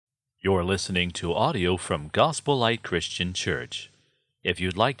You're listening to audio from Gospel Light Christian Church. If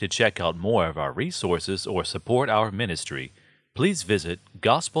you'd like to check out more of our resources or support our ministry, please visit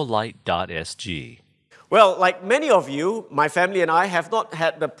gospellight.sg. Well, like many of you, my family and I have not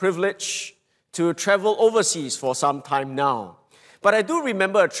had the privilege to travel overseas for some time now. But I do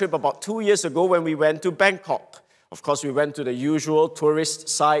remember a trip about 2 years ago when we went to Bangkok. Of course, we went to the usual tourist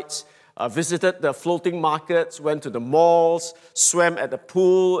sites, visited the floating markets, went to the malls, swam at the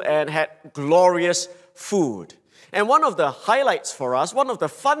pool, and had glorious food. And one of the highlights for us, one of the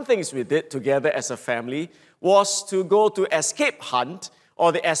fun things we did together as a family, was to go to escape hunt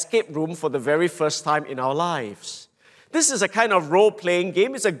or the escape room for the very first time in our lives. This is a kind of role-playing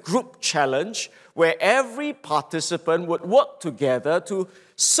game. It's a group challenge where every participant would work together to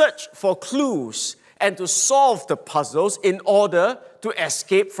search for clues and to solve the puzzles in order to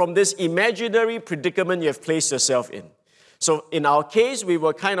escape from this imaginary predicament you have placed yourself in. So in our case, we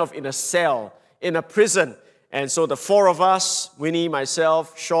were kind of in a cell, in a prison. And so the four of us, Winnie,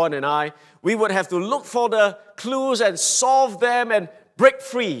 myself, Sean, and I, we would have to look for the clues and solve them and break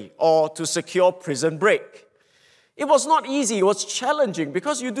free or to secure prison break. It was not easy, it was challenging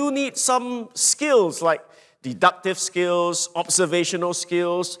because you do need some skills like deductive skills, observational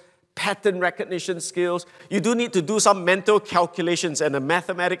skills, pattern recognition skills. You do need to do some mental calculations, and the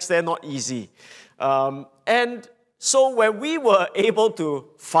mathematics, they're not easy. And so when we were able to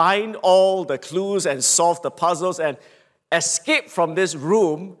find all the clues and solve the puzzles and escape from this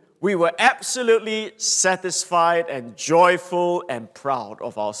room, we were absolutely satisfied and joyful and proud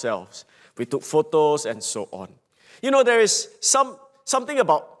of ourselves. We took photos and so on. You know, there is something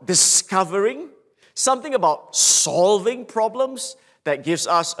about discovering, something about solving problems that gives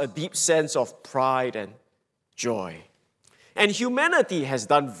us a deep sense of pride and joy. And humanity has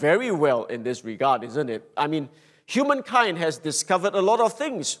done very well in this regard, isn't it? I mean, humankind has discovered a lot of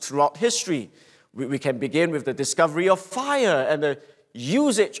things throughout history. We can begin with the discovery of fire and the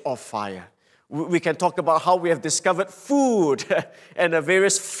usage of fire. We can talk about how we have discovered food and the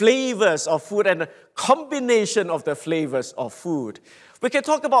various flavors of food and the combination of the flavors of food. We can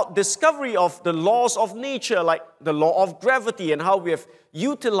talk about discovery of the laws of nature, like the law of gravity and how we have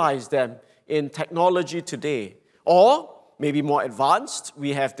utilized them in technology today. Or, maybe more advanced,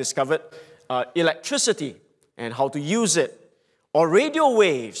 we have discovered electricity and how to use it. Or radio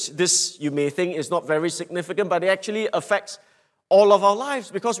waves. This, you may think, is not very significant, but it actually affects all of our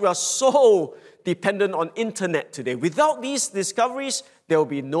lives because we are so dependent on internet today. Without these discoveries, there will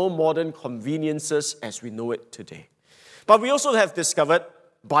be no modern conveniences as we know it today. But we also have discovered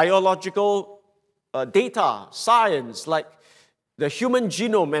biological data, science, like the human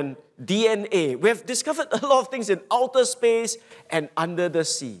genome and DNA. We have discovered a lot of things in outer space and under the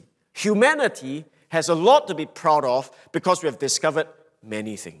sea. Humanity has a lot to be proud of because we have discovered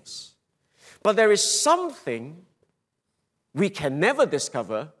many things. But there is something we can never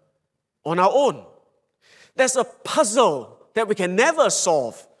discover on our own. There's a puzzle that we can never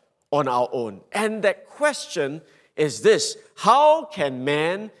solve on our own. And that question is this: how can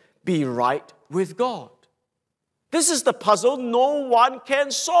man be right with God? This is the puzzle no one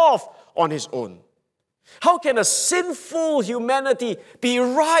can solve on his own. How can a sinful humanity be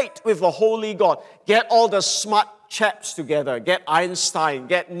right with a holy God? Get all the smart chaps together. Get Einstein,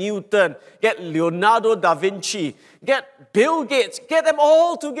 get Newton, get Leonardo da Vinci, get Bill Gates, get them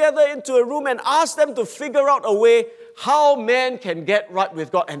all together into a room and ask them to figure out a way how man can get right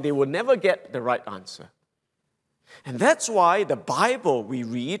with God, and they will never get the right answer. And that's why the Bible we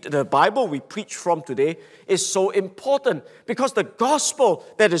read, the Bible we preach from today is so important, because the gospel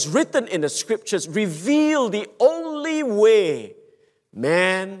that is written in the scriptures reveal the only way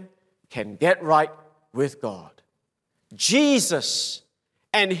man can get right with God. Jesus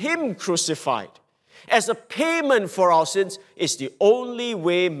and Him crucified as a payment for our sins is the only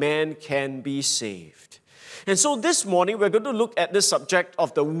way man can be saved. And so this morning, we're going to look at the subject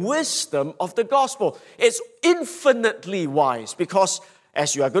of the wisdom of the gospel. It's infinitely wise because,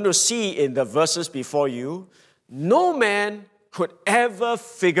 as you are going to see in the verses before you, no man could ever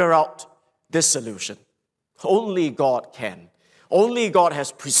figure out this solution. Only God can. Only God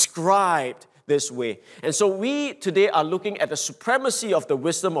has prescribed this way. And so we today are looking at the supremacy of the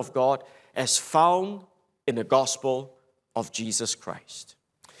wisdom of God as found in the gospel of Jesus Christ.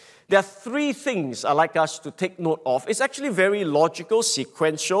 There are three things I'd like us to take note of. It's actually very logical,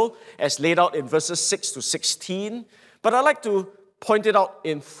 sequential, as laid out in verses 6 to 16. But I'd like to point it out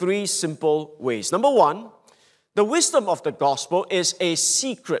in three simple ways. Number one, the wisdom of the gospel is a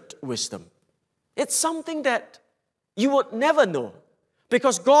secret wisdom. It's something that you would never know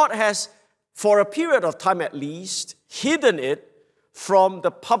because God has, for a period of time at least, hidden it from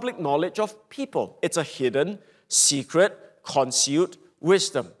the public knowledge of people. It's a hidden, secret, concealed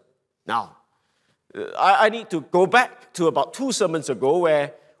wisdom. Now, I need to go back to about 2 sermons ago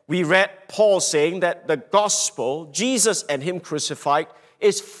where we read Paul saying that the gospel, Jesus and Him crucified,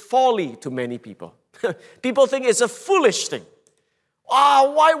 is folly to many people. People think it's a foolish thing.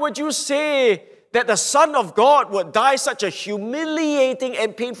 Why would you say that the Son of God would die such a humiliating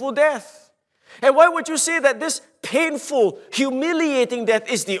and painful death? And why would you say that this painful, humiliating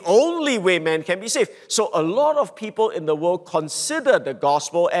death is the only way man can be saved? So a lot of people in the world consider the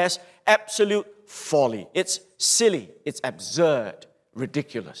gospel as absolute folly. It's silly, it's absurd,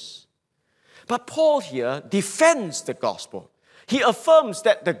 ridiculous. But Paul here defends the gospel. He affirms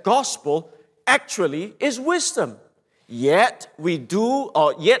that the gospel actually is wisdom. Yet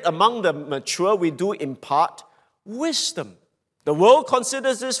among the mature, we do impart wisdom. The world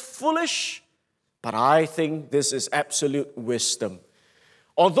considers this foolish, but I think this is absolute wisdom.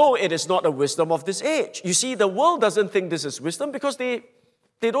 Although it is not the wisdom of this age. You see, the world doesn't think this is wisdom because they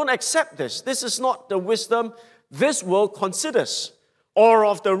don't accept this. This is not the wisdom this world considers, or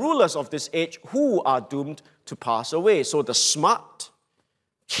of the rulers of this age who are doomed to pass away. So the smart,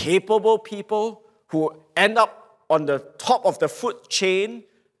 capable people who end up on the top of the food chain,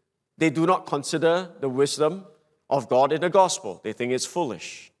 they do not consider the wisdom of God in the gospel. They think it's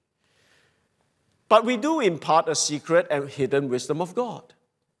foolish. But we do impart a secret and hidden wisdom of God.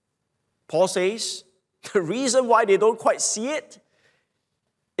 Paul says the reason why they don't quite see it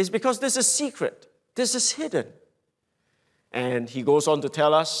is because this is secret. This is hidden. And he goes on to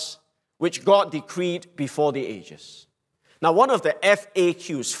tell us, which God decreed before the ages. Now, one of the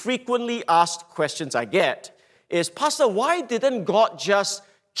FAQs, frequently asked questions I get, is, Pastor, why didn't God just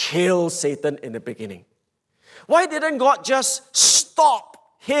kill Satan in the beginning? Why didn't God just stop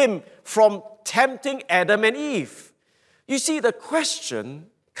him from tempting Adam and Eve? You see, the question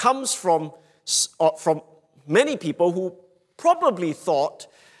comes from many people who probably thought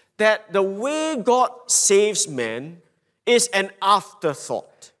that the way God saves man is an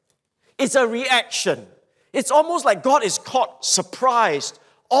afterthought. It's a reaction. It's almost like God is caught surprised,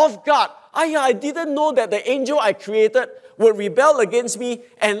 off guard. I didn't know that the angel I created would rebel against me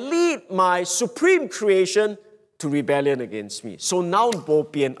and lead my supreme creation to rebellion against me. So now, bo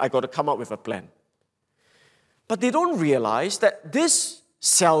pian, I got to come up with a plan. But they don't realize that this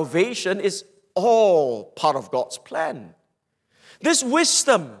salvation is all part of God's plan. This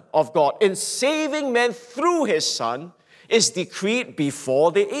wisdom of God in saving man through His Son is decreed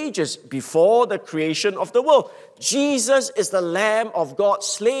before the ages, before the creation of the world. Jesus is the Lamb of God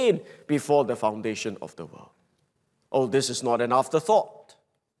slain before the foundation of the world. Oh, this is not an afterthought.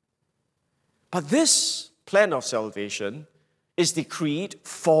 But this plan of salvation is decreed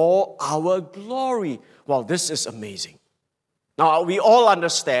for our glory. Well, this is amazing. Now, we all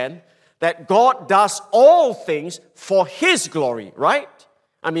understand that God does all things for His glory, right?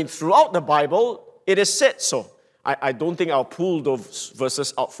 I mean, throughout the Bible, it is said so. I don't think I'll pull those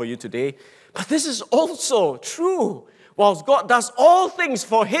verses out for you today. But this is also true. Whilst God does all things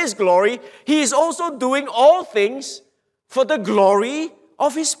for His glory, He is also doing all things for the glory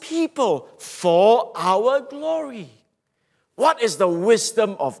of His people, for our glory. What is the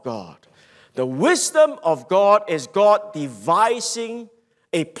wisdom of God? The wisdom of God is God devising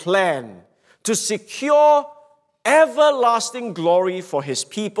a plan to secure everlasting glory for His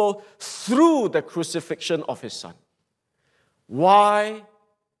people through the crucifixion of His Son. Why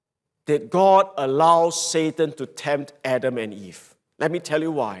did God allow Satan to tempt Adam and Eve? Let me tell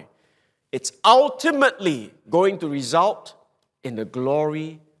you why. It's ultimately going to result in the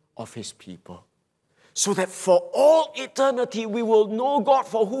glory of His people. So that for all eternity we will know God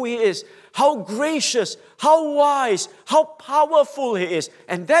for who He is, how gracious, how wise, how powerful He is.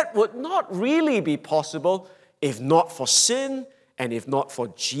 And that would not really be possible if not for sin and if not for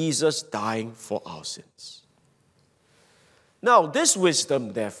Jesus dying for our sins. Now, this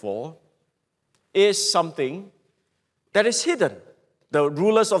wisdom, therefore, is something that is hidden. The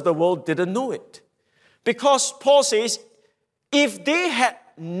rulers of the world didn't know it. Because Paul says, if they had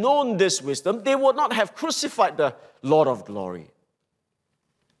known this wisdom, they would not have crucified the Lord of glory.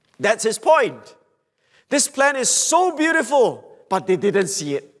 That's his point. This plan is so beautiful, but they didn't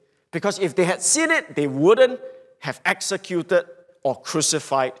see it. Because if they had seen it, they wouldn't have executed or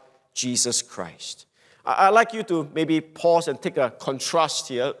crucified Jesus Christ. I'd like you to maybe pause and take a contrast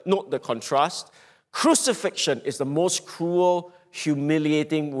here. Note the contrast. Crucifixion is the most cruel,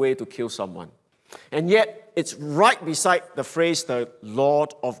 humiliating way to kill someone. And yet, it's right beside the phrase, the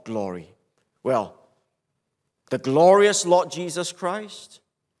Lord of glory. Well, the glorious Lord Jesus Christ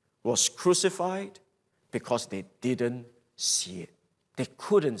was crucified because they didn't see it. They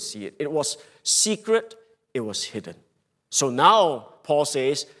couldn't see it. It was secret, it was hidden. So now, Paul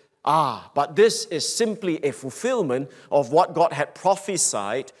says, but this is simply a fulfillment of what God had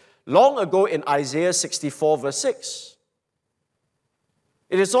prophesied long ago in Isaiah 64 verse 6.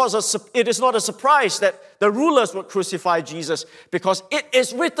 It is not a surprise that the rulers would crucify Jesus, because it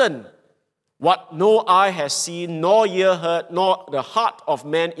is written, what no eye has seen, nor ear heard, nor the heart of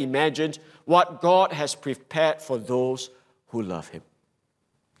man imagined, what God has prepared for those who love Him.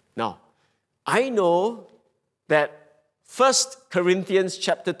 Now, I know that 1Corinthians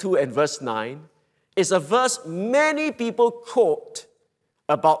chapter 2 and verse 9 is a verse many people quote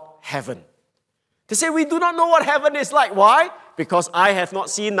about heaven. They say, we do not know what heaven is like. Why? Because I have not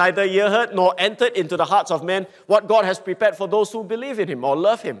seen, neither ear heard, nor entered into the hearts of men what God has prepared for those who believe in Him or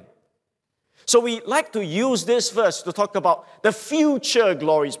love Him. So we like to use this verse to talk about the future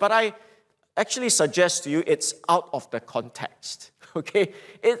glories, but I actually suggest to you it's out of the context. Okay?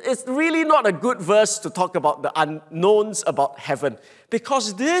 It's really not a good verse to talk about the unknowns about heaven,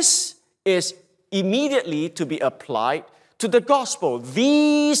 because this is immediately to be applied to the gospel.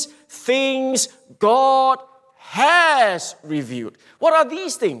 These things God has revealed. What are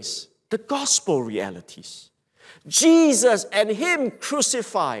these things? The gospel realities. Jesus and Him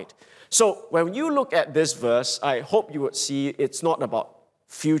crucified. So when you look at this verse, I hope you would see it's not about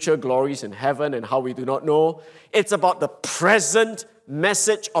future glories in heaven and how we do not know. It's about the present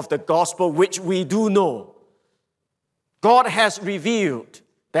message of the gospel, which we do know. God has revealed.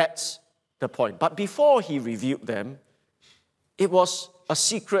 That's the point. But before He revealed them, it was a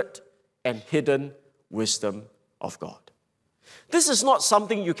secret and hidden wisdom of God. This is not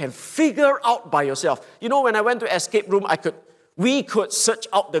something you can figure out by yourself. You know, when I went to escape room, we could search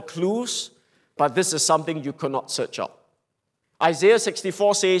out the clues, but this is something you could not search out. Isaiah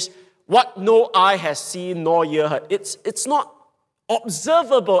 64 says, what no eye has seen nor ear heard. It's not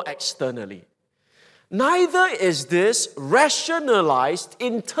observable externally. Neither is this rationalized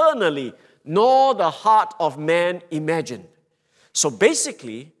internally, nor the heart of man imagined. So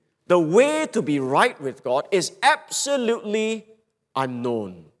basically, the way to be right with God is absolutely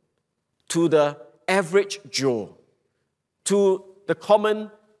unknown to the average Joe, to the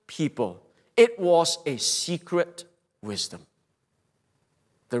common people. It was a secret wisdom.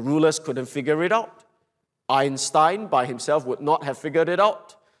 The rulers couldn't figure it out. Einstein by himself would not have figured it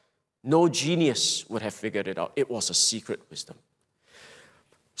out. No genius would have figured it out. It was a secret wisdom.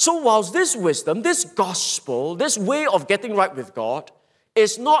 So whilst this wisdom, this gospel, this way of getting right with God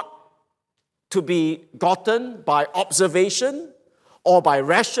is not to be gotten by observation or by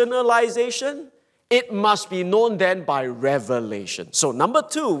rationalization, it must be known then by revelation. So number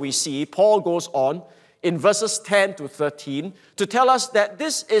 2, we see Paul goes on in verses 10 to 13 to tell us that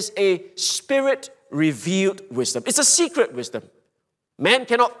this is a spirit-revealed wisdom. It's a secret wisdom. Man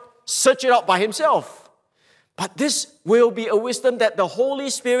cannot search it out by himself. But this will be a wisdom that the Holy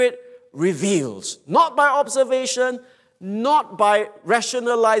Spirit reveals, not by observation, not by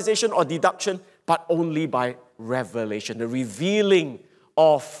rationalization or deduction, but only by revelation, the revealing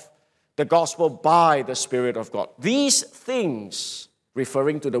of the gospel by the Spirit of God. These things,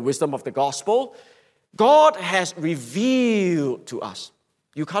 referring to the wisdom of the gospel, God has revealed to us.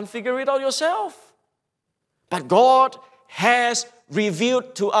 You can't figure it out yourself. But God has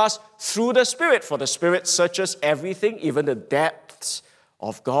revealed to us through the Spirit. For the Spirit searches everything, even the depths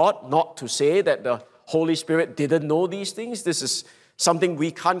of God. Not to say that the Holy Spirit didn't know these things. This is something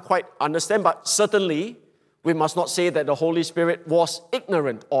we can't quite understand. But certainly, we must not say that the Holy Spirit was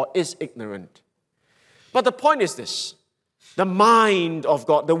ignorant or is ignorant. But the point is this. The mind of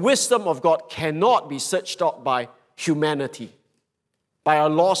God, the wisdom of God cannot be searched out by humanity, by a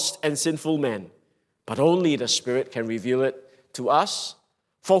lost and sinful man. But only the Spirit can reveal it to us.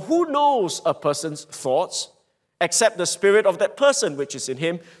 For who knows a person's thoughts except the spirit of that person which is in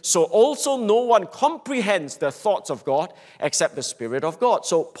him? So also no one comprehends the thoughts of God except the Spirit of God.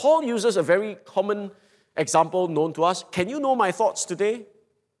 So Paul uses a very common example known to us. Can you know my thoughts today?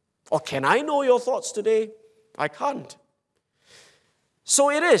 Or can I know your thoughts today? I can't.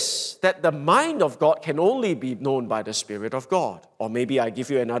 So it is that the mind of God can only be known by the Spirit of God. Or maybe I give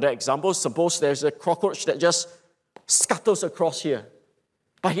you another example. Suppose there's a cockroach that just scuttles across here.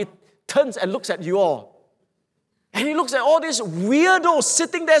 But he turns and looks at you all. And he looks at all these weirdos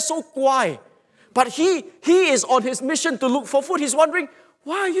sitting there so quiet. But he is on his mission to look for food. He's wondering,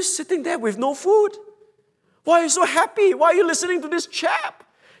 why are you sitting there with no food? Why are you so happy? Why are you listening to this chap?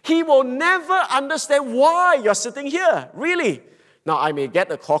 He will never understand why you're sitting here, really. Now, I may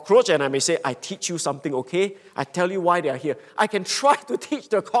get a cockroach and I may say, I teach you something, okay? I tell you why they are here. I can try to teach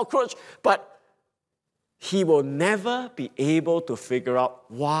the cockroach, but he will never be able to figure out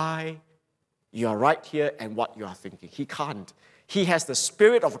why you are right here and what you are thinking. He can't. He has the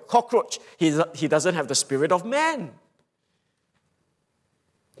spirit of a cockroach. He doesn't have the spirit of man.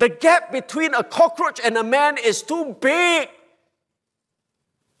 The gap between a cockroach and a man is too big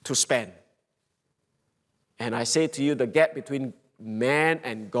to span. And I say to you, the gap between man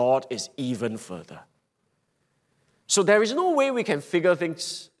and God is even further. So there is no way we can figure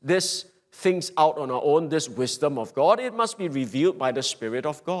things out on our own, this wisdom of God. It must be revealed by the Spirit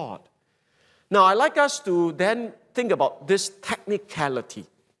of God. Now, I'd like us to then think about this technicality.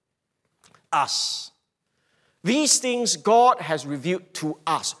 Us. These things God has revealed to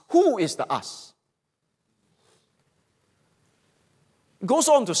us. Who is the us? It goes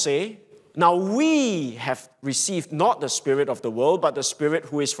on to say, now we have received not the spirit of the world, but the Spirit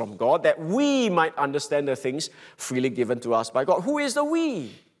who is from God, that we might understand the things freely given to us by God. Who is the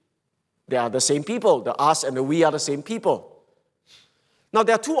we? They are the same people. The us and the we are the same people. Now,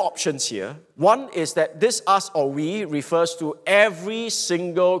 there are two options here. One is that this us or we refers to every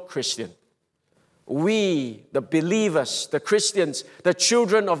single Christian. We, the believers, the Christians, the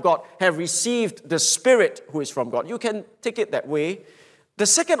children of God, have received the Spirit who is from God. You can take it that way. The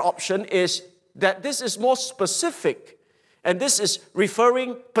second option is that this is more specific, and this is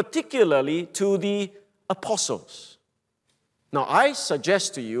referring particularly to the apostles. Now, I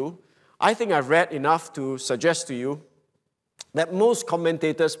suggest to you, I think I've read enough to suggest to you that most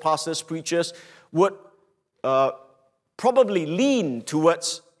commentators, pastors, preachers would probably lean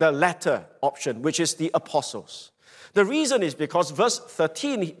towards the latter option, which is the apostles. The reason is because verse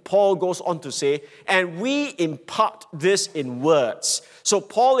 13, Paul goes on to say, and we impart this in words. So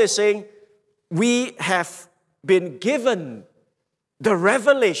Paul is saying, we have been given the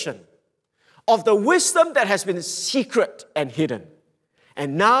revelation of the wisdom that has been secret and hidden.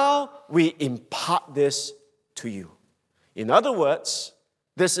 And now we impart this to you. In other words,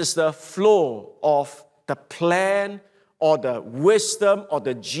 this is the flow of the plan or the wisdom or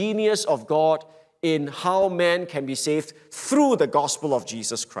the genius of God in how man can be saved through the gospel of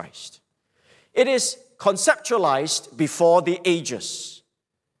Jesus Christ. It is conceptualized before the ages.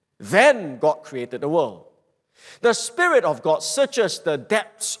 Then God created the world. The Spirit of God searches the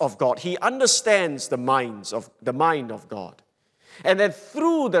depths of God. He understands the mind of God. And then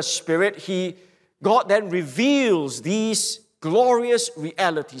through the Spirit, God then reveals these glorious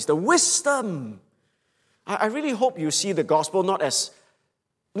realities, the wisdom. I really hope you see the gospel not as,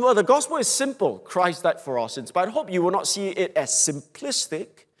 well, the gospel is simple. Christ died for our sins. But I hope you will not see it as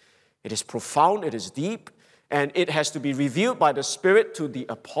simplistic. It is profound, it is deep, and it has to be revealed by the Spirit to the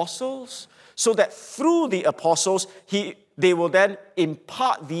apostles, so that through the apostles, they will then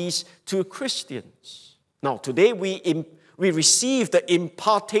impart these to Christians. Now, today we receive the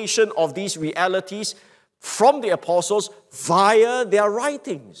impartation of these realities from the apostles via their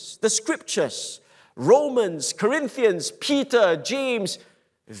writings, the scriptures, Romans, Corinthians, Peter, James.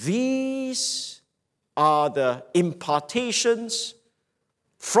 These are the impartations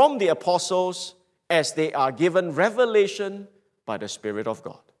from the apostles as they are given revelation by the Spirit of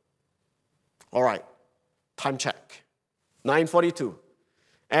God. All right, time check, 9:42.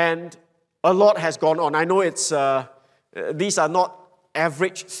 And a lot has gone on. I know these are not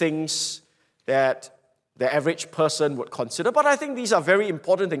average things that the average person would consider, but I think these are very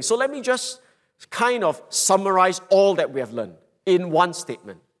important things. So let me just kind of summarize all that we have learned in one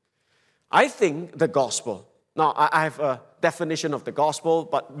statement. I think the gospel, now I have a definition of the gospel,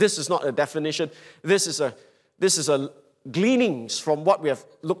 but this is not a definition. This is a gleanings from what we have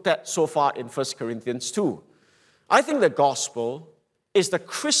looked at so far in 1Corinthians 2. I think the gospel is the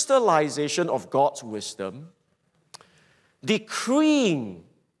crystallization of God's wisdom, decreeing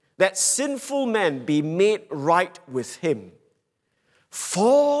that sinful men be made right with Him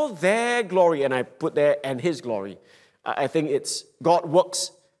for their glory, and I put there, and His glory. I think it's God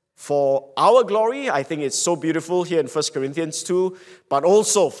works for our glory. I think it's so beautiful here in 1Corinthians 2, but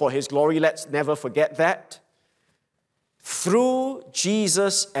also for His glory. Let's never forget that. Through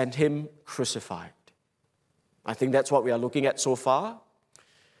Jesus and Him crucified. I think that's what we are looking at so far.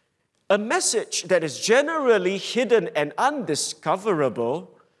 A message that is generally hidden and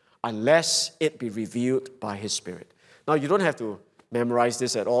undiscoverable unless it be revealed by His Spirit. Now, you don't have to memorize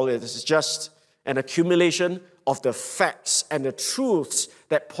this at all. This is just an accumulation of the facts and the truths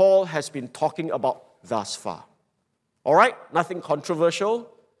that Paul has been talking about thus far. All right? Nothing controversial,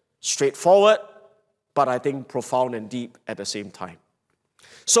 straightforward, but I think profound and deep at the same time.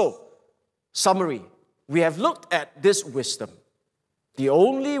 So, summary. We have looked at this wisdom, the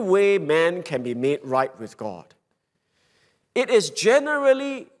only way man can be made right with God. It is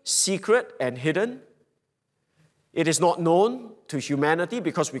generally secret and hidden, It is not known to humanity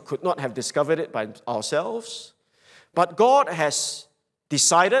because we could not have discovered it by ourselves. But God has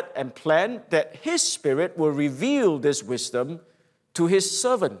decided and planned that His Spirit will reveal this wisdom to His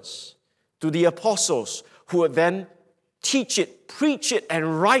servants, to the apostles, who would then teach it, preach it,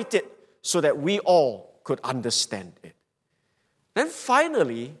 and write it so that we all could understand it. Then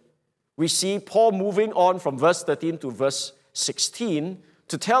finally, we see Paul moving on from verse 13 to verse 16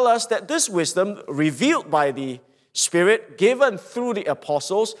 to tell us that this wisdom revealed by the Spirit, given through the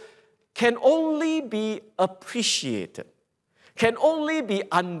apostles, can only be appreciated, can only be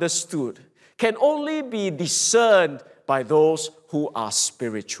understood, can only be discerned by those who are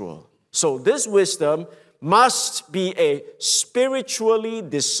spiritual. So this wisdom must be a spiritually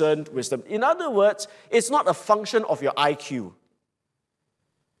discerned wisdom. In other words, it's not a function of your IQ.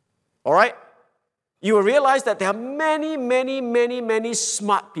 All right? You will realize that there are many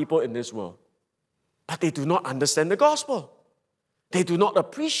smart people in this world, but they do not understand the gospel. They do not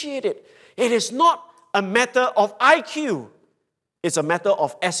appreciate it. It is not a matter of IQ. It's a matter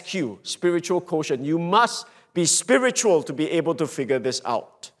of SQ, spiritual quotient. You must be spiritual to be able to figure this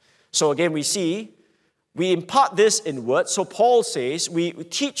out. So again, we see, we impart this in words. So Paul says, we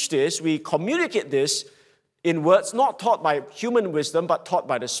teach this, we communicate this in words, not taught by human wisdom, but taught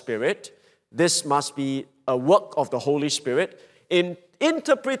by the Spirit. This must be a work of the Holy Spirit in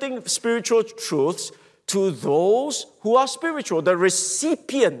interpreting spiritual truths to those who are spiritual, the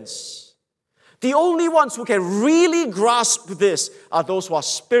recipients. The only ones who can really grasp this are those who are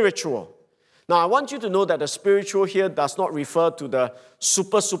spiritual. Now, I want you to know that the spiritual here does not refer to the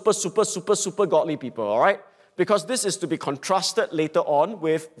super godly people, all right? Because this is to be contrasted later on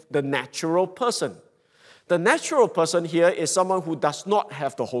with the natural person. The natural person here is someone who does not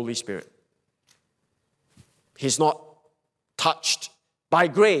have the Holy Spirit. He's not touched by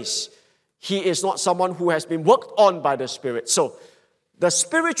grace. He is not someone who has been worked on by the Spirit. So, the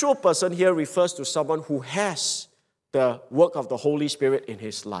spiritual person here refers to someone who has the work of the Holy Spirit in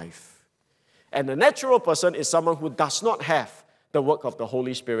his life. And the natural person is someone who does not have the work of the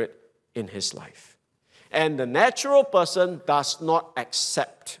Holy Spirit in his life. And the natural person does not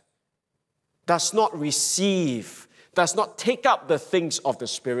accept, does not receive, does not take up the things of the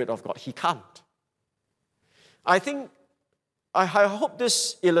Spirit of God. He can't. I hope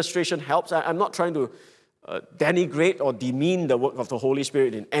this illustration helps. I'm not trying to denigrate or demean the work of the Holy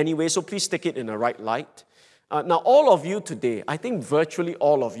Spirit in any way, so please take it in the right light. Now, all of you today, I think virtually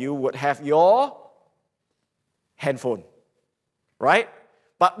all of you would have your handphone, right?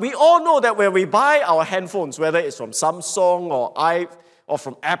 But we all know that when we buy our handphones, whether it's from Samsung or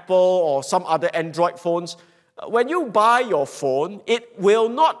from Apple or some other Android phones, when you buy your phone, it will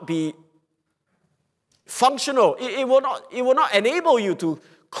not be functional. It will not enable you to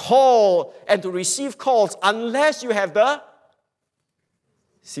call and to receive calls unless you have the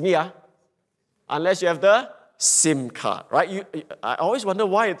SIM card, right? I always wonder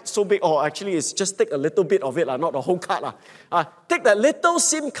why it's so big. Oh, actually, it's just take a little bit of it, not the whole card. Take that little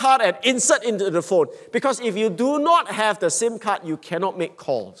SIM card and insert into the phone. Because if you do not have the SIM card, you cannot make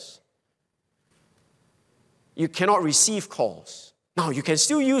calls. You cannot receive calls. Now, you can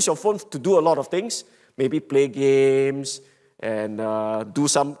still use your phone to do a lot of things. Maybe play games and do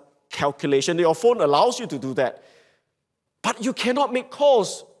some calculation. Your phone allows you to do that. But you cannot make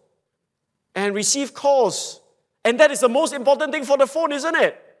calls and receive calls. And that is the most important thing for the phone, isn't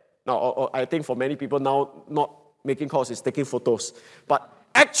it? Now, I think for many people now, not making calls is taking photos. But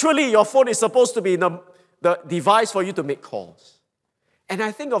actually, your phone is supposed to be the device for you to make calls. And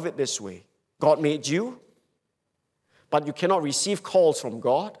I think of it this way. God made you, but you cannot receive calls from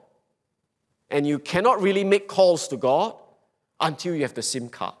God. And you cannot really make calls to God until you have the SIM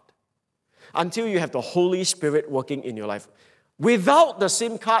card. Until you have the Holy Spirit working in your life. Without the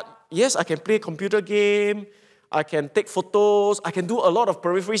SIM card, yes, I can play a computer game, I can take photos, I can do a lot of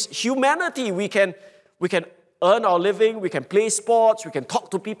peripheries. Humanity, we can earn our living, we can play sports, we can talk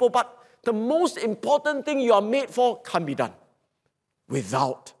to people, but the most important thing you are made for can't be done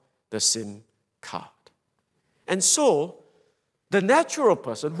without the SIM card. And so, the natural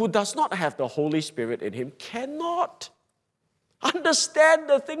person who does not have the Holy Spirit in him cannot understand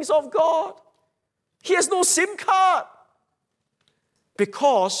the things of God. He has no SIM card.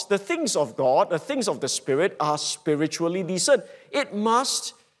 Because the things of God, the things of the Spirit are spiritually discerned.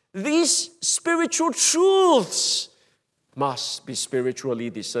 These spiritual truths must be spiritually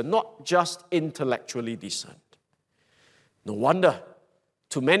discerned, not just intellectually discerned. No wonder,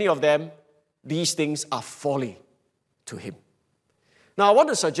 to many of them, these things are folly to him. Now, I want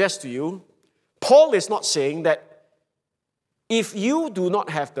to suggest to you, Paul is not saying that If you do not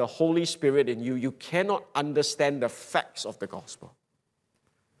have the Holy Spirit in you, you cannot understand the facts of the gospel.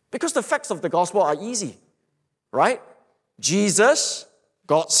 Because the facts of the gospel are easy, right? Jesus,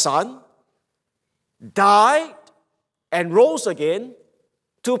 God's Son, died and rose again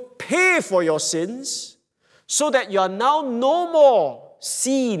to pay for your sins so that you are now no more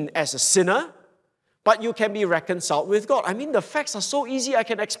seen as a sinner, but you can be reconciled with God. I mean, the facts are so easy, I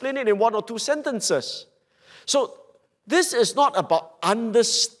can explain it in 1 or 2 sentences. So, this is not about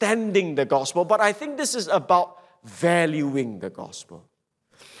understanding the gospel, but I think this is about valuing the gospel.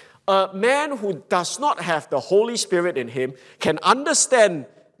 A man who does not have the Holy Spirit in him can understand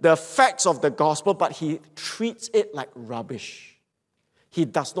the facts of the gospel, but he treats it like rubbish. He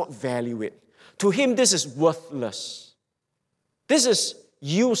does not value it. To him, this is worthless. This is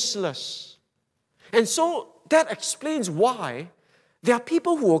useless. And so that explains why there are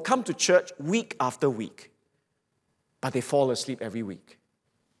people who will come to church week after week, but they fall asleep every week.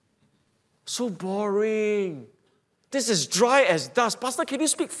 So boring. This is dry as dust. Pastor, can you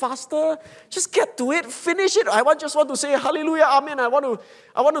speak faster? Just get to it, finish it. I just want to say hallelujah, amen. I want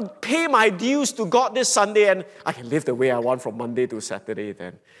to pay my dues to God this Sunday, and I can live the way I want from Monday to Saturday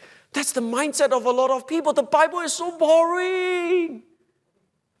then. That's the mindset of a lot of people. The Bible is so boring.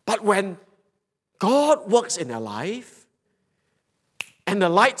 But when God works in their life and the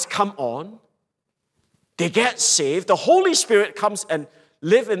lights come on, they get saved, the Holy Spirit comes and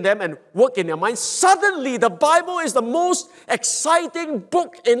live in them and work in their minds, suddenly the Bible is the most exciting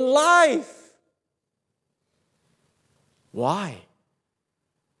book in life. Why?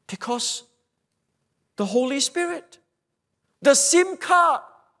 Because the Holy Spirit, the SIM card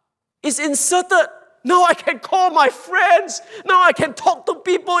is inserted. Now I can call my friends. Now I can talk to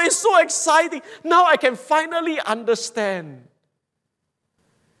people. It's so exciting. Now I can finally understand.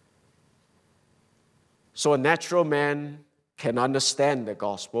 So a natural man can understand the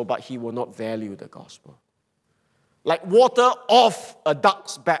gospel, but he will not value the gospel. Like water off a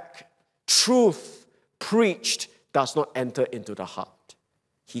duck's back, truth preached does not enter into the heart.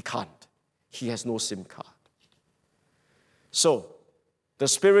 He can't. He has no SIM card. So, the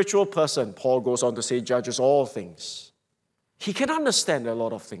spiritual person, Paul goes on to say, judges all things. He can understand a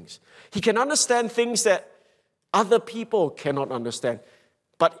lot of things. He can understand things that other people cannot understand,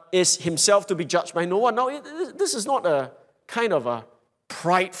 but is himself to be judged by no one. Now, this is not a kind of a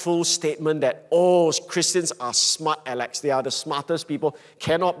prideful statement that, oh, Christians are smart Alex. They are the smartest people,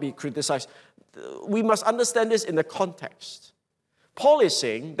 cannot be criticized. We must understand this in the context. Paul is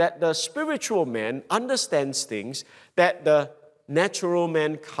saying that the spiritual man understands things that the natural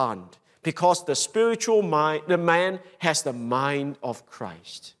man can't, because the spiritual mind, the man has the mind of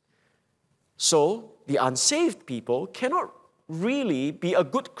Christ. So, the unsaved people cannot really be a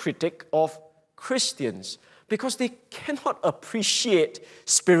good critic of Christians because they cannot appreciate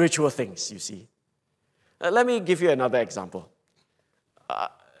spiritual things, you see. Let me give you another example.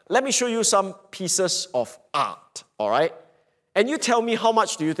 Let me show you some pieces of art, all right? And you tell me how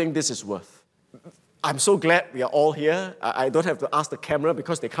much do you think this is worth? I'm so glad we are all here. I don't have to ask the camera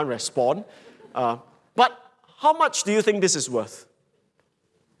because they can't respond. But how much do you think this is worth?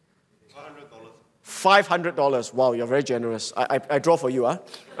 $500. $500. Wow, you're very generous. I draw for you,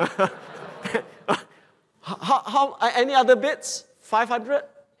 huh? How, any other bits? 500?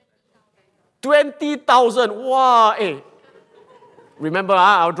 20,000. Wow, hey. Remember,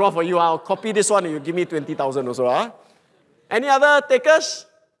 I'll draw for you. I'll copy this one and you give me 20,000 also. Huh? Any other takers?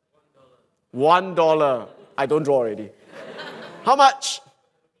 $1. I don't draw already. How much?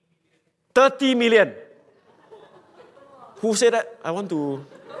 30 million. Who said that? I want to...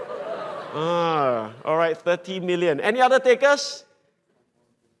 all right, 30 million. Any other takers?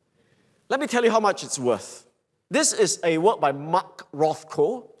 Let me tell you how much it's worth. This is a work by Mark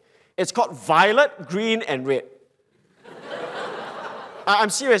Rothko. It's called Violet, Green, and Red. I'm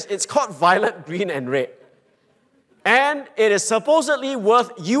serious. It's called Violet, Green, and Red. And it is supposedly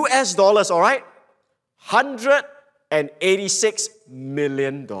worth US dollars, all right? $186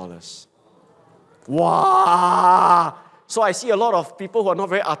 million. Wow! So I see a lot of people who are not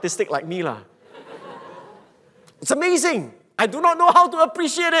very artistic like me. It's amazing. I do not know how to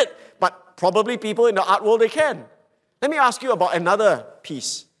appreciate it, but probably people in the art world, they can. Let me ask you about another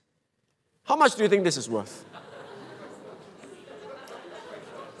piece. How much do you think this is worth?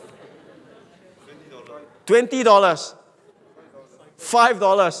 $20.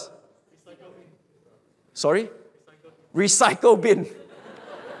 $5. Sorry? Recycle bin.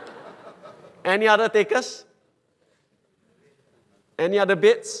 Any other takers? Any other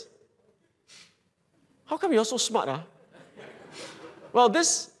bits? How come you're so smart, huh? Well,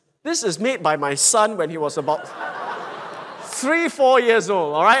 this is made by my son when he was about 3, 4 years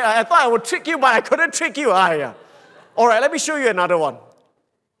old, all right? I thought I would trick you, but I couldn't trick you. Yeah. All right, let me show you another one.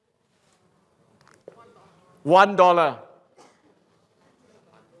 $1.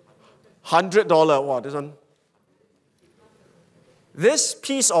 $100. Wow, this one. This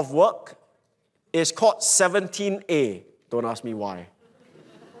piece of work is called 17A. Don't ask me why.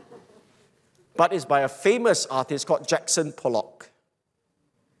 But it's by a famous artist called Jackson Pollock.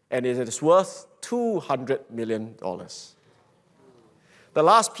 And it is worth $200 million. The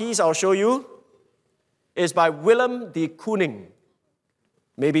last piece I'll show you is by Willem de Kooning.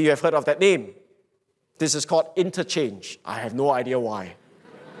 Maybe you have heard of that name. This is called Interchange. I have no idea why.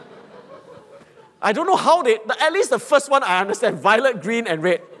 I don't know how at least the first one I understand, violet, green, and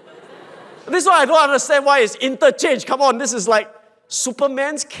red. This one I don't understand why it's interchange. Come on, this is like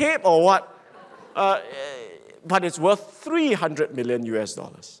Superman's cape or what? But it's worth $300 million.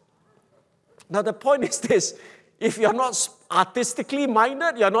 Now the point is this, if you're not artistically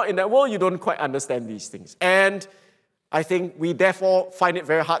minded, you're not in that world, you don't quite understand these things. And I think we therefore find it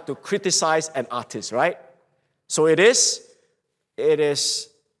very hard to criticize an artist, right? So it is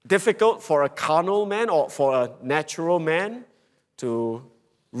difficult for a carnal man or for a natural man to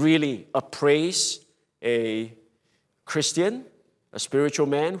really appraise a Christian, a spiritual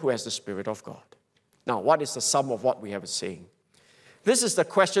man who has the Spirit of God. Now, what is the sum of what we have been saying? This is the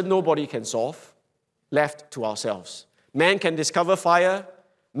question nobody can solve, left to ourselves. Man can discover fire,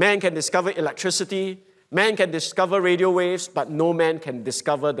 man can discover electricity, man can discover radio waves, but no man can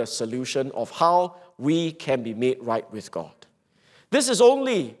discover the solution of how we can be made right with God. This is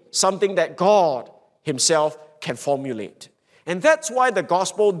only something that God Himself can formulate. And that's why the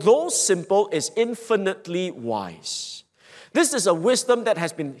gospel, though simple, is infinitely wise. This is a wisdom that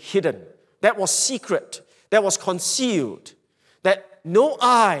has been hidden, that was secret, that was concealed, that no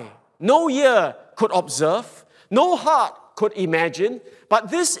eye, no ear could observe, no heart could imagine, but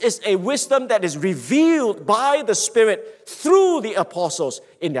this is a wisdom that is revealed by the Spirit through the apostles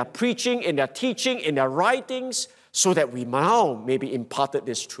in their preaching, in their teaching, in their writings, so that we now may be imparted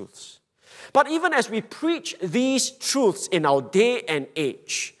these truths. But even as we preach these truths in our day and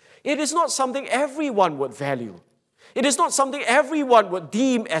age, it is not something everyone would value. It is not something everyone would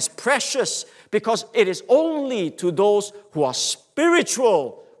deem as precious, because it is only to those who are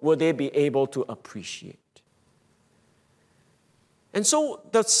spiritual will they be able to appreciate. And so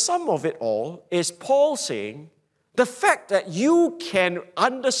the sum of it all is Paul saying, the fact that you can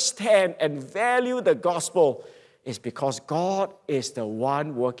understand and value the gospel is because God is the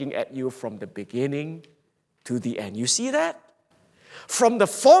one working at you from the beginning to the end. You see that? From the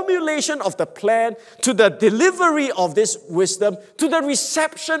formulation of the plan to the delivery of this wisdom, to the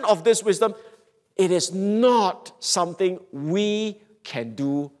reception of this wisdom, it is not something we can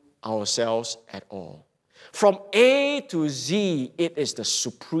do ourselves at all. From A to Z, it is the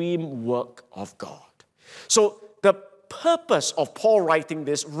supreme work of God. So the purpose of Paul writing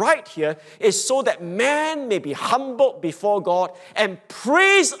this right here is so that man may be humbled before God and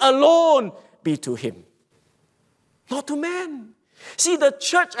praise alone be to Him, not to man. See, the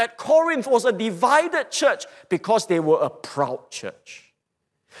church at Corinth was a divided church because they were a proud church.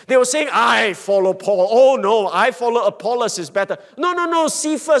 They were saying, I follow Paul. Oh no, I follow Apollos is better. No,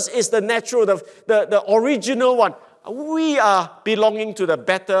 Cephas is the natural, the original one. We are belonging to the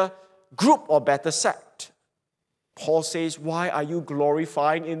better group or better sect. Paul says, why are you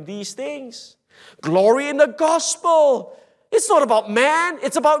glorifying in these things? Glory in the gospel. It's not about man,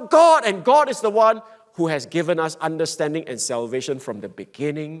 it's about God. And God is the one who has given us understanding and salvation from the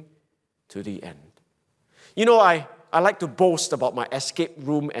beginning to the end. You know, I like to boast about my escape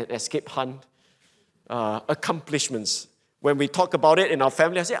room and escape hunt accomplishments. When we talk about it in our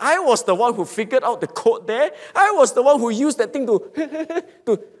family, I say, I was the one who figured out the code there. I was the one who used that thing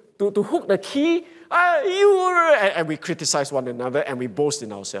to hook the key. And we criticize one another and we boast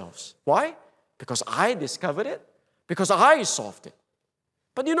in ourselves. Why? Because I discovered it. Because I solved it.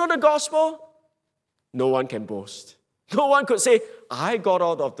 But you know the gospel? No one can boast. No one could say, I got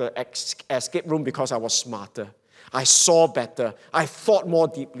out of the escape room because I was smarter. I saw better. I thought more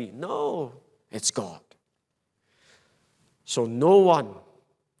deeply. No, it's God. So no one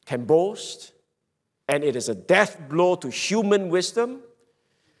can boast, and it is a death blow to human wisdom,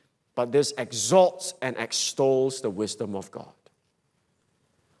 but this exalts and extols the wisdom of God.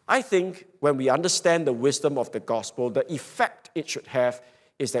 I think when we understand the wisdom of the gospel, the effect it should have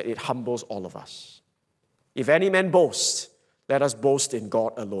is that it humbles all of us. If any man boast, let us boast in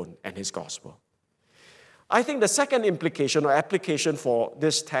God alone and His gospel. I think the second implication or application for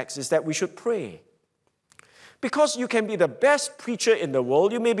this text is that we should pray. Because you can be the best preacher in the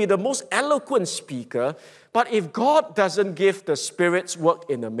world, you may be the most eloquent speaker, but if God doesn't give the Spirit's work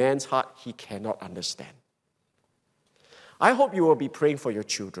in a man's heart, he cannot understand. I hope you will be praying for your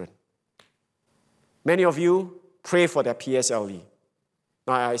children. Many of you pray for their PSLE.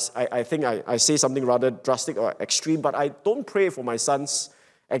 Now, I think I say something rather drastic or extreme, but I don't pray for my son's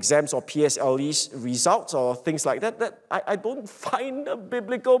exams or PSLE's results or things like that. I don't find a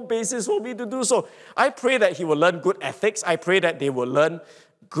biblical basis for me to do so. I pray that he will learn good ethics. I pray that they will learn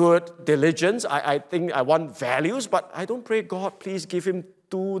good diligence. I think I want values, but I don't pray, God, please give him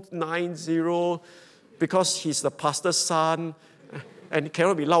 290 because he's the pastor's son and he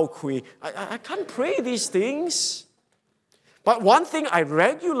cannot be lao kui. I can't pray these things. But one thing I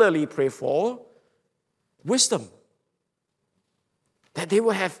regularly pray for, wisdom. That they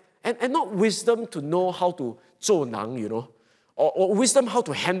will have, and not wisdom to know how to 做人, or wisdom how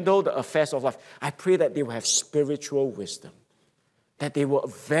to handle the affairs of life. I pray that they will have spiritual wisdom. That they will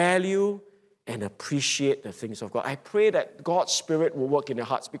value and appreciate the things of God. I pray that God's Spirit will work in their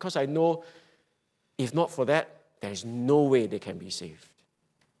hearts because I know if not for that, there is no way they can be saved.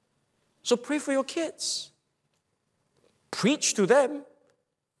 So pray for your kids. Preach to them.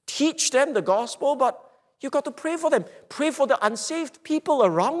 Teach them the gospel, but you've got to pray for them. Pray for the unsaved people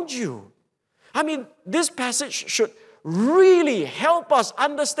around you. I mean, this passage should really help us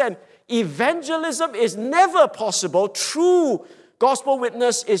understand evangelism is never possible. True gospel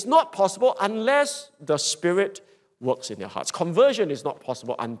witness is not possible unless the Spirit works in their hearts. Conversion is not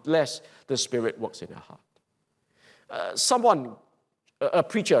possible unless the Spirit works in their heart. A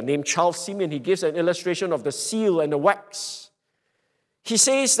preacher named Charles Simeon, he gives an illustration of the seal and the wax. He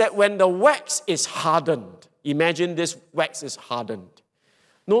says that when the wax is hardened, imagine this wax is hardened.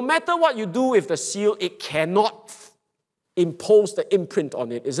 No matter what you do with the seal, it cannot impose the imprint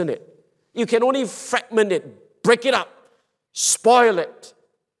on it, isn't it? You can only fragment it, break it up, spoil it.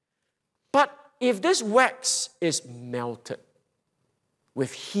 But if this wax is melted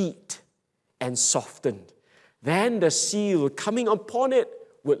with heat and softened, then the seal coming upon it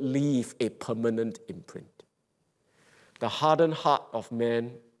would leave a permanent imprint. The hardened heart of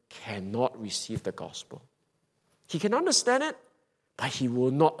man cannot receive the gospel. He can understand it, but he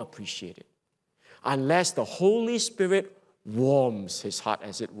will not appreciate it unless the Holy Spirit warms his heart,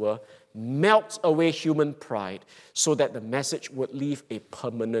 as it were, melts away human pride so that the message would leave a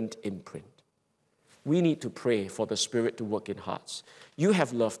permanent imprint. We need to pray for the Spirit to work in hearts. You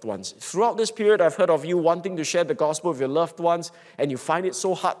have loved ones. Throughout this period, I've heard of you wanting to share the gospel with your loved ones, and you find it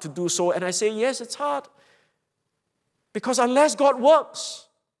so hard to do so. And I say, yes, it's hard. Because unless God works,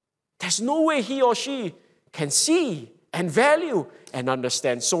 there's no way he or she can see and value and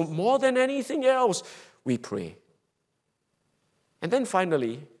understand. So more than anything else, we pray. And then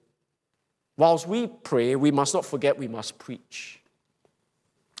finally, whilst we pray, we must not forget we must preach.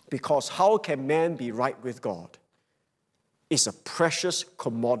 Because how can man be right with God? Is a precious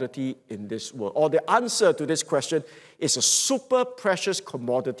commodity in this world. Or the answer to this question is a super precious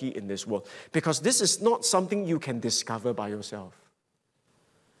commodity in this world. Because this is not something you can discover by yourself.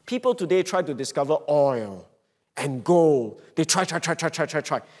 People today try to discover oil and gold. They try.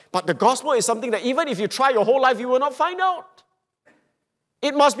 But the gospel is something that even if you try your whole life, you will not find out.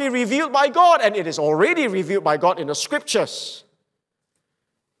 It must be revealed by God, and it is already revealed by God in the scriptures.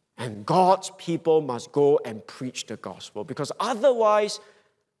 And God's people must go and preach the gospel, because otherwise,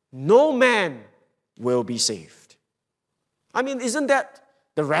 no man will be saved. I mean, isn't that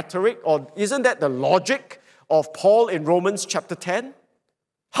the rhetoric, or isn't that the logic of Paul in Romans chapter 10?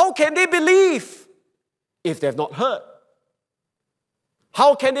 How can they believe if they've not heard?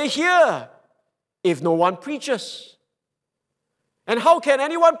 How can they hear if no one preaches? And how can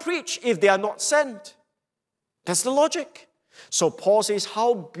anyone preach if they are not sent? That's the logic. So Paul says,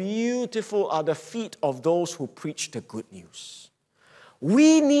 how beautiful are the feet of those who preach the good news.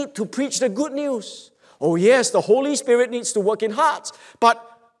 We need to preach the good news. Oh yes, the Holy Spirit needs to work in hearts. But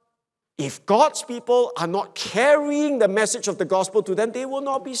if God's people are not carrying the message of the gospel to them, they will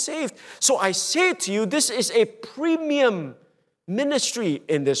not be saved. So I say to you, this is a premium ministry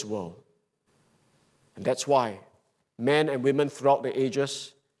in this world. And that's why men and women throughout the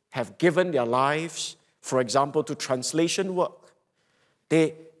ages have given their lives, for example, to translation work.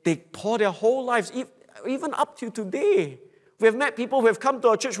 They pour their whole lives, even up to today. We have met people who have come to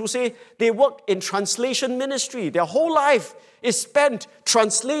our church who say they work in translation ministry. Their whole life is spent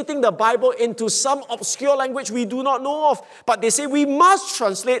translating the Bible into some obscure language we do not know of. But they say we must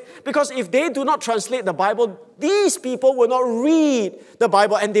translate, because if they do not translate the Bible, these people will not read the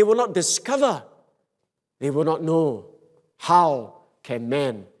Bible and they will not discover. They will not know how can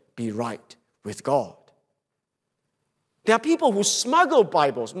man be right with God. There are people who smuggle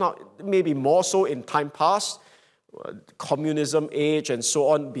Bibles. Now, maybe more so in time past, communism age and so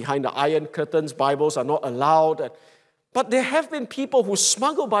on, behind the Iron Curtains, Bibles are not allowed. But there have been people who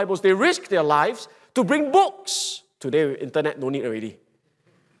smuggle Bibles. They risk their lives to bring books. Today, internet, no need already.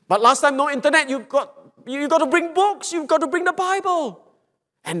 But last time, no internet, you got to bring books. You've got to bring the Bible.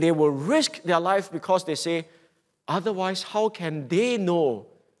 And they will risk their life because they say, otherwise, how can they know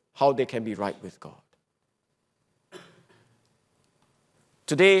how they can be right with God?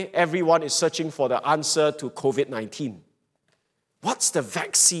 Today, everyone is searching for the answer to COVID-19. What's the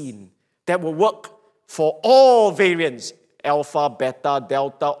vaccine that will work for all variants? Alpha, Beta,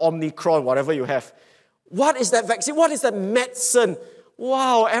 Delta, Omicron, whatever you have. What is that vaccine? What is that medicine?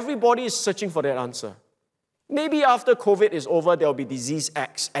 Wow, everybody is searching for that answer. Maybe after COVID is over, there will be disease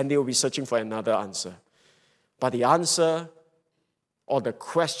X and they will be searching for another answer. But the answer or the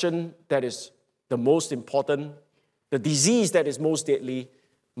question that is the most important, the disease that is most deadly,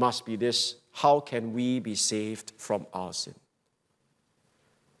 must be this: how can we be saved from our sin?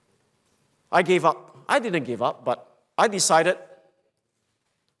 I gave up. I didn't give up, but I decided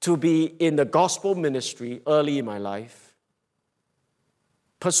to be in the gospel ministry early in my life.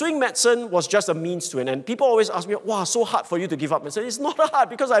 Pursuing medicine was just a means to an end. People always ask me, wow, so hard for you to give up medicine. It's not hard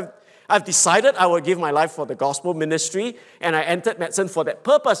because I've decided I will give my life for the gospel ministry, and I entered medicine for that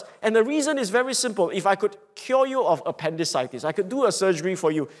purpose. And the reason is very simple. If I could cure you of appendicitis, I could do a surgery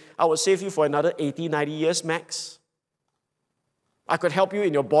for you, I would save you for another 80, 90 years max. I could help you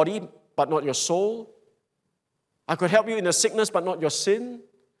in your body, but not your soul. I could help you in the sickness, but not your sin.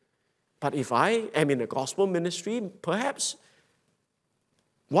 But if I am in the gospel ministry, perhaps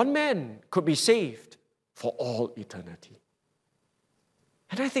one man could be saved for all eternity.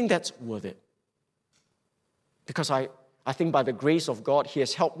 And I think that's worth it. Because I think by the grace of God, He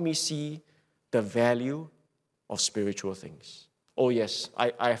has helped me see the value of spiritual things. Oh yes,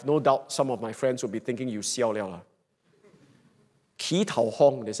 I have no doubt some of my friends will be thinking, you xiao liao la. Qi tao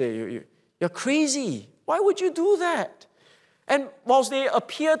hong, they say, you're crazy. Why would you do that? And whilst they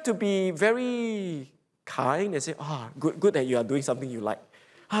appear to be very kind, they say, good that you are doing something you like.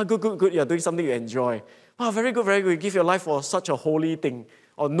 Good, you're doing something you enjoy. Very good, you give your life for such a holy thing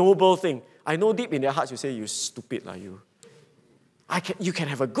or noble thing. I know deep in their hearts you say, you stupid lah, you. You can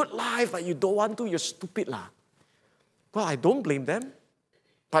have a good life, but you don't want to, you're stupid lah. Well, I don't blame them.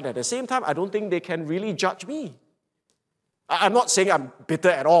 But at the same time, I don't think they can really judge me. I'm not saying I'm bitter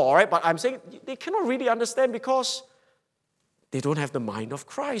at all right? But I'm saying they cannot really understand because they don't have the mind of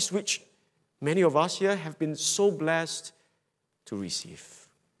Christ, which many of us here have been so blessed to receive.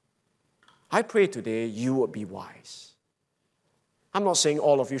 I pray today you would be wise. I'm not saying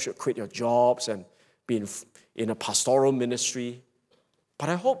all of you should quit your jobs and be in a pastoral ministry, but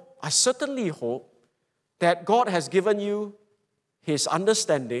I certainly hope that God has given you His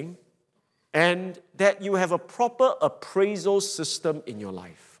understanding and that you have a proper appraisal system in your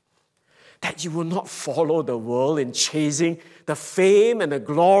life. That you will not follow the world in chasing the fame and the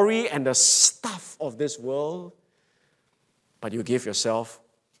glory and the stuff of this world, but you give yourself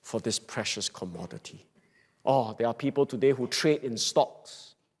for this precious commodity. There are people today who trade in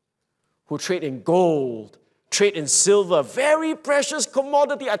stocks, who trade in gold, trade in silver, very precious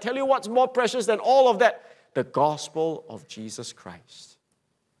commodity. I tell you what's more precious than all of that, the gospel of Jesus Christ.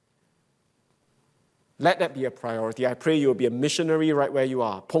 Let that be a priority. I pray you'll be a missionary right where you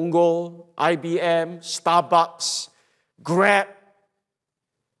are. Punggol, IBM, Starbucks, Grab.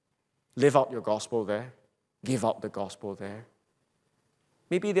 Live out your gospel there. Give out the gospel there.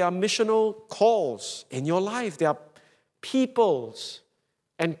 Maybe there are missional calls in your life. There are peoples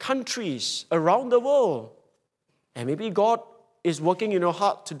and countries around the world. And maybe God is working in your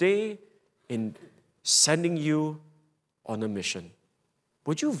heart today in sending you on a mission.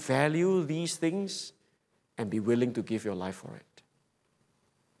 Would you value these things and be willing to give your life for it?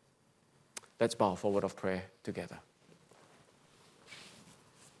 Let's bow for a word of prayer together.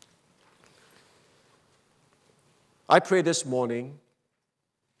 I pray this morning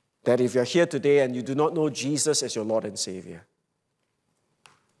that if you're here today and you do not know Jesus as your Lord and Savior,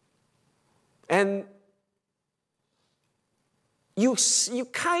 and you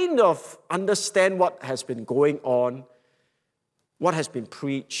kind of understand what has been going on, what has been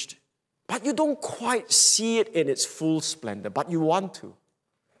preached, but you don't quite see it in its full splendor, but you want to.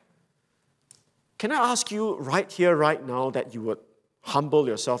 Can I ask you right here, right now, that you would humble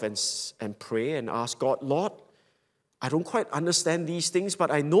yourself and pray and ask God, Lord, I don't quite understand these things, but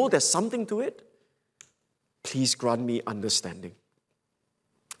I know there's something to it. Please grant me understanding.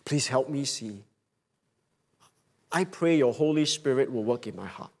 Please help me see. I pray your Holy Spirit will work in my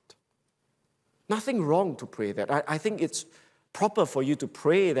heart. Nothing wrong to pray that. I think it's proper for you to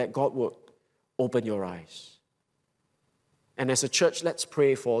pray that God will open your eyes. And as a church, let's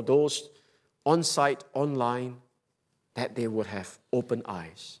pray for those on-site, online, that they would have open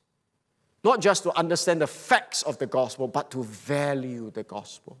eyes. Not just to understand the facts of the gospel, but to value the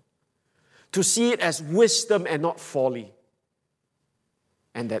gospel. To see it as wisdom and not folly.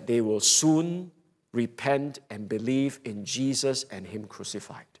 And that they will soon repent and believe in Jesus and Him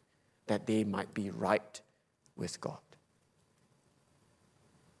crucified, that they might be right with God.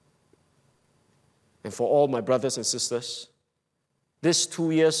 And for all my brothers and sisters, this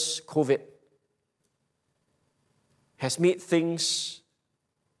 2 years COVID has made things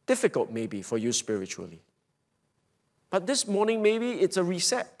difficult maybe for you spiritually. But this morning maybe it's a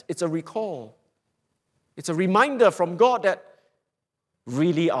reset, it's a recall. It's a reminder from God that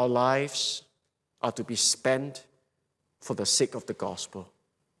really our lives are to be spent for the sake of the gospel.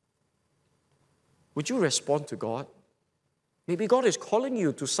 Would you respond to God? Maybe God is calling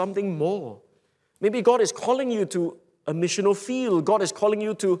you to something more. Maybe God is calling you to a missional field. God is calling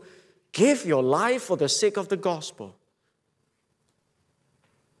you to give your life for the sake of the gospel.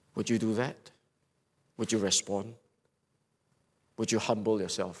 Would you do that? Would you respond? Would you humble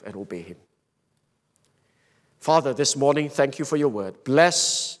yourself and obey Him? Father, this morning, thank you for your word.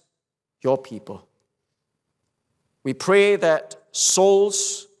 Bless your people. We pray that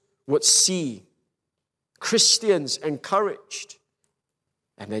souls would see Christians encouraged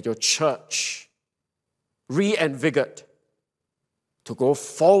and that your church reinvigorated to go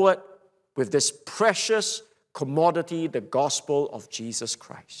forward with this precious commodity, the gospel of Jesus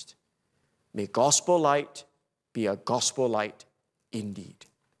Christ. May Gospel Light be a gospel light indeed.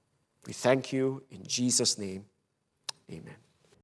 We thank you in Jesus' name. Amen.